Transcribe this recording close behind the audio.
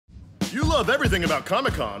You love everything about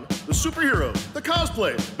Comic-Con. The superheroes, the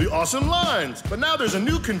cosplay, the awesome lines. But now there's a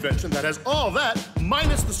new convention that has all that,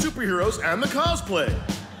 minus the superheroes and the cosplay.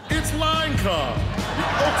 It's LineCon, the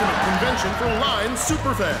ultimate convention for Line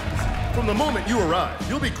superfans. From the moment you arrive,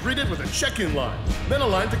 you'll be greeted with a check-in line, then a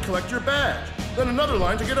line to collect your badge, then another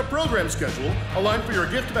line to get a program schedule, a line for your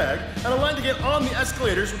gift bag, and a line to get on the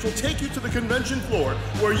escalators, which will take you to the convention floor,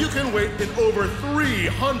 where you can wait in over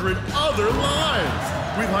 300 other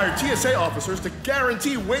lines. We've hired TSA officers to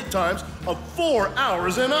guarantee wait times of 4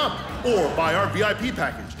 hours and up. Or buy our VIP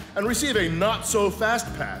package and receive a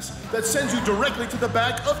not-so-fast pass that sends you directly to the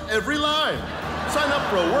back of every line. Sign up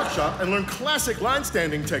for a workshop and learn classic line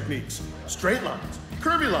standing techniques. Straight lines,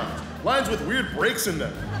 curvy lines, lines with weird breaks in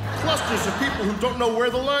them, clusters of people who don't know where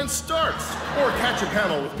the line starts. Or catch a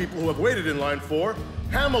panel with people who have waited in line for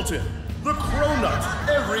Hamilton, the Cronut,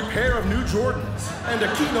 every pair of new Jordans, and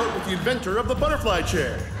a keynote with the inventor of the butterfly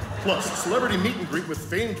chair. Plus, celebrity meet and greet with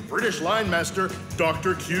famed British line master,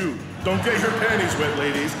 Dr. Q. Don't get your panties wet,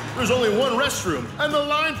 ladies. There's only one restroom, and the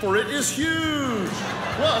line for it is huge.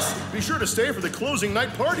 Plus, be sure to stay for the closing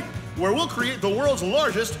night party, where we'll create the world's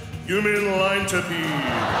largest human line tapede.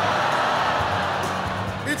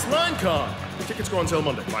 It's LineCon. The tickets go on sale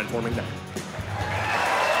Monday. Line forming now.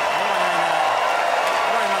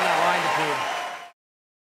 I want on that line tapede.